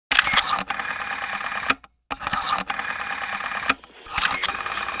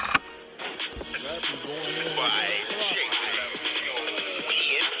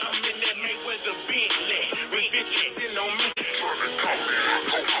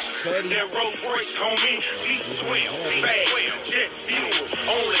That Rolls Royce, homie, V12, fast, jet fuel,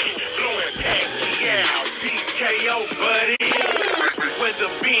 only blowing khaki out, TKO, buddy. With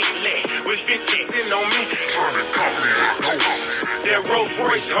a Bentley, with 50 cent on me, trying to cop me a ghost. That Rolls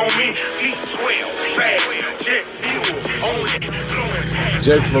Royce, homie, V12, fast, jet fuel, only blowing khaki.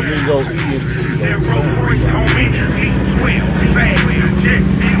 Jet Flamingo ENT. That Rolls Royce, homie, V12, fast, jet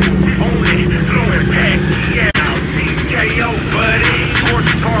fuel, only blowing khaki out, TKO, buddy.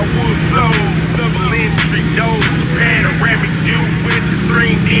 Gorgeous hardwood flows, double entry doors, panoramic view with the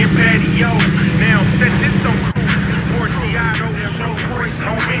screened-in patio. Now set this on cruise, Forgiato, Rolls Royce,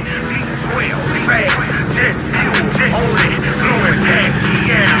 homie, V12, fast, jet fuel, only blowing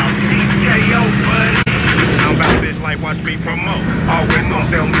khaki out, TKO, buddy. I'm about this like watch me promote. Always gonna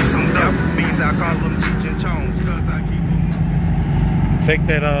sell me some dope. These I call them Cheech and Chongs, cause I keep them. Take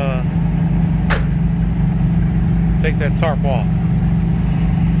that tarp off.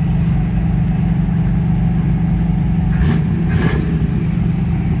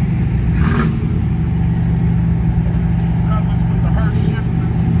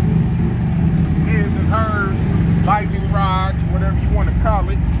 Lightning rod, whatever you want to call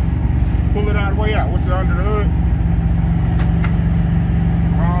it. Pull it all the way out. What's it under the hood?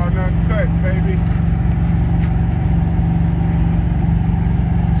 Raw and uncut, baby.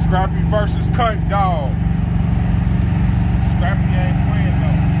 Scrappy versus Cut Dog. Scrappy ain't playing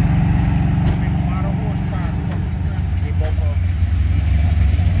though. Take a lot of horsepower. They both of them.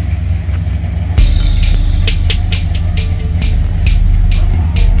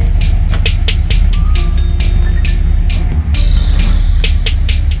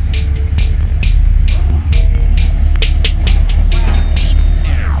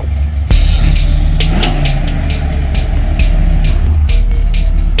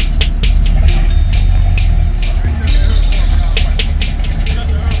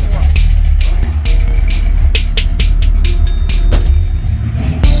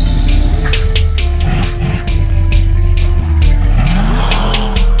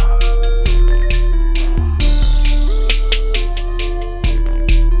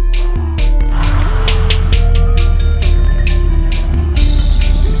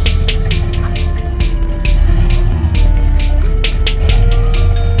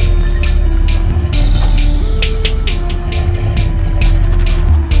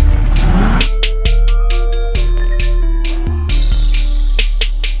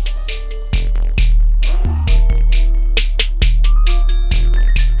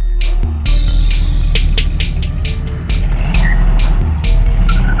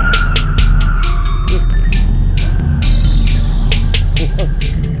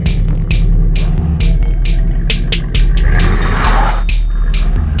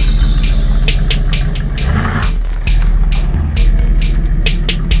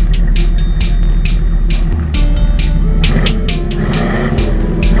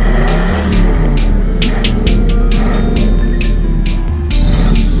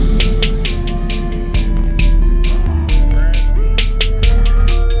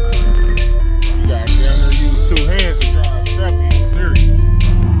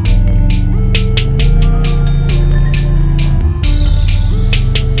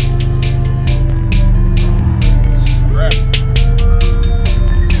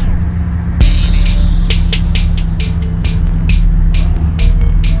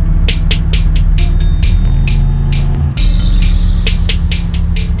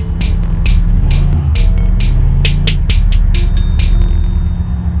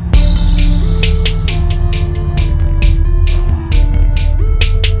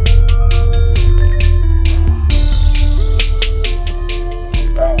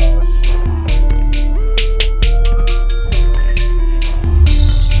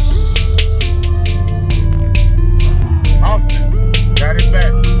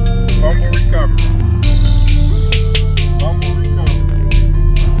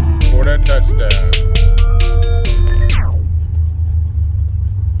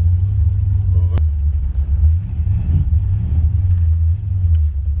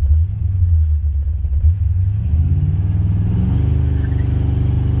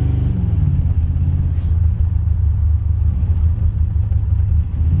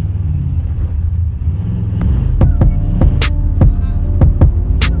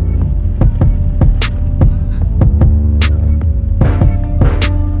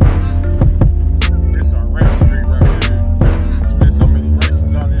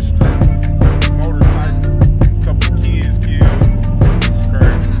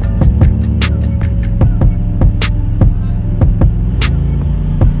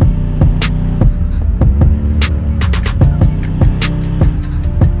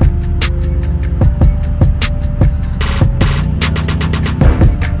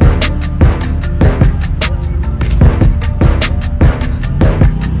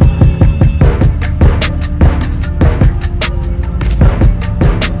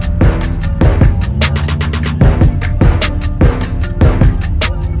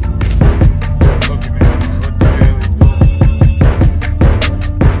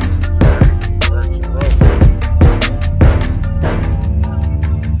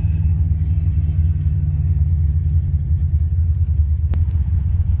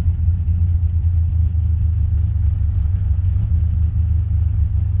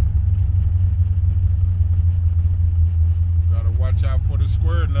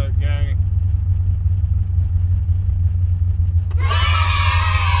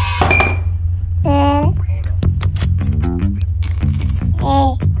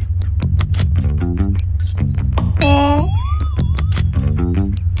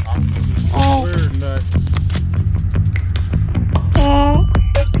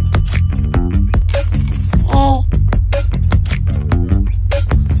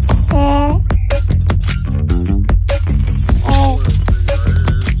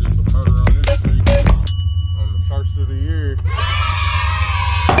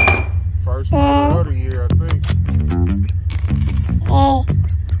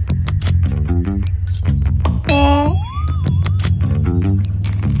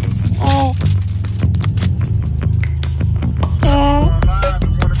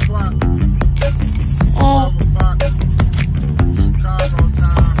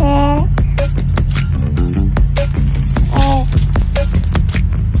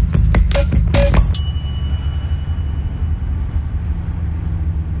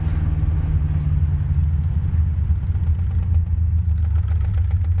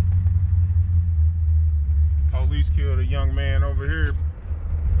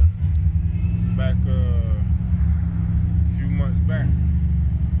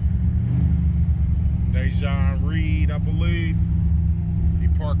 I believe. He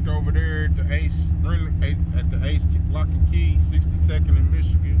parked over there at the Ace Lock and Key, 62nd in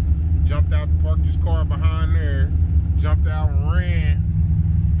Michigan. Jumped out, parked his car behind there, jumped out and ran.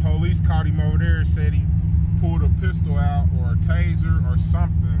 Police caught him over there and said he pulled a pistol out or a taser or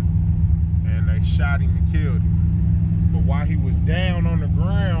something, and they shot him and killed him. But while he was down on the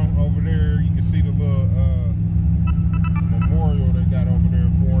ground over there, you can see the little memorial they got over there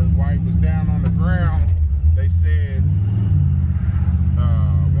for him. While he was down on the ground, they said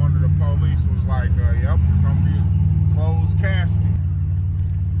one of the police was like, yep, it's gonna be a closed casket.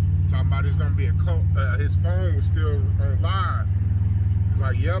 Talking about it's gonna be a his phone was still on live. It's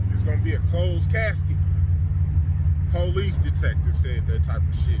like, yep, it's gonna be a closed casket. Police detective said that type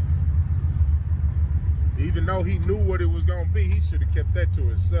of shit. Even though he knew what it was gonna be, he should have kept that to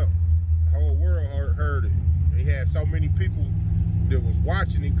himself. The whole world heard it. He had so many people that was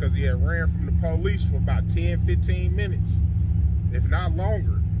watching him because he had ran from the police for about 10, 15 minutes, if not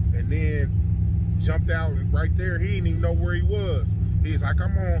longer. And then jumped out and right there, he didn't even know where he was. He's like,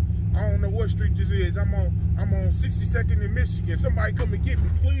 I'm on, I don't know what street this is. I'm on 62nd in Michigan. Somebody come and get me,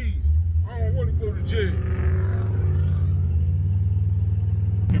 please. I don't want to go to jail.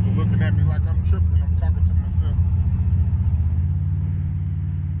 People looking at me like I'm tripping. I'm talking to myself.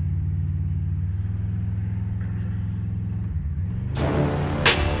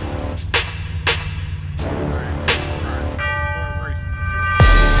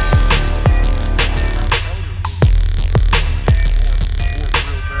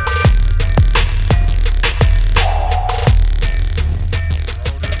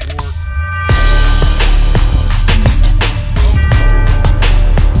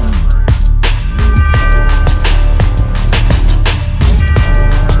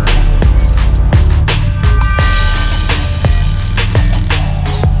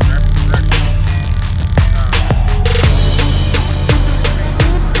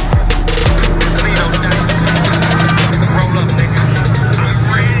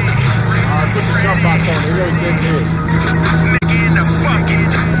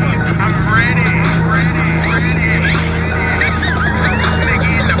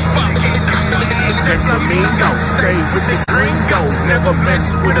 Never mess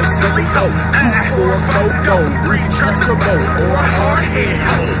with a silly hoe. 2-4 go, retractable or a hard head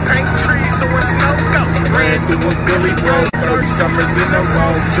hoe. Paint trees or a snow go. Ran through a Billy Road, 30 summers in a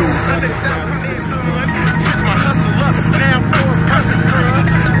row. 200,000 sun. Took my hustle up, now for a perfect girl.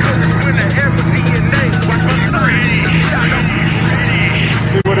 Coolest winner ever, DNA. Watch my son.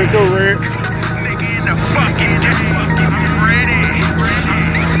 See what it do, Red? Nigga in the fucking game. I'm ready.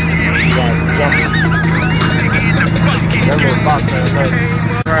 That little box man,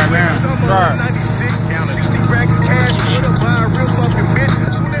 try it now. Try it. 60 racks cash, put up by a real fucking bitch.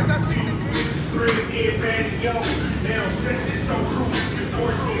 Soon as I see now set this on cruise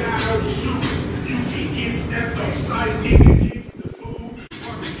before she got no shoes. You can get stepped on sight, nigga. Keeps the food.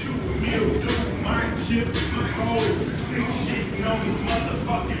 Barbecue, meal, dude, my chip, my hole. Sick shit on these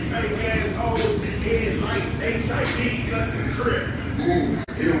motherfucking fake ass hoes. Headlights, HIV, guns and crip.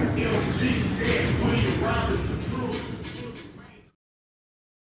 LG, stand, William Robinson.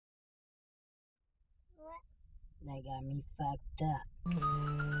 They got me fucked up.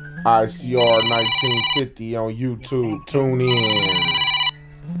 ICR 1950 on YouTube. Tune in.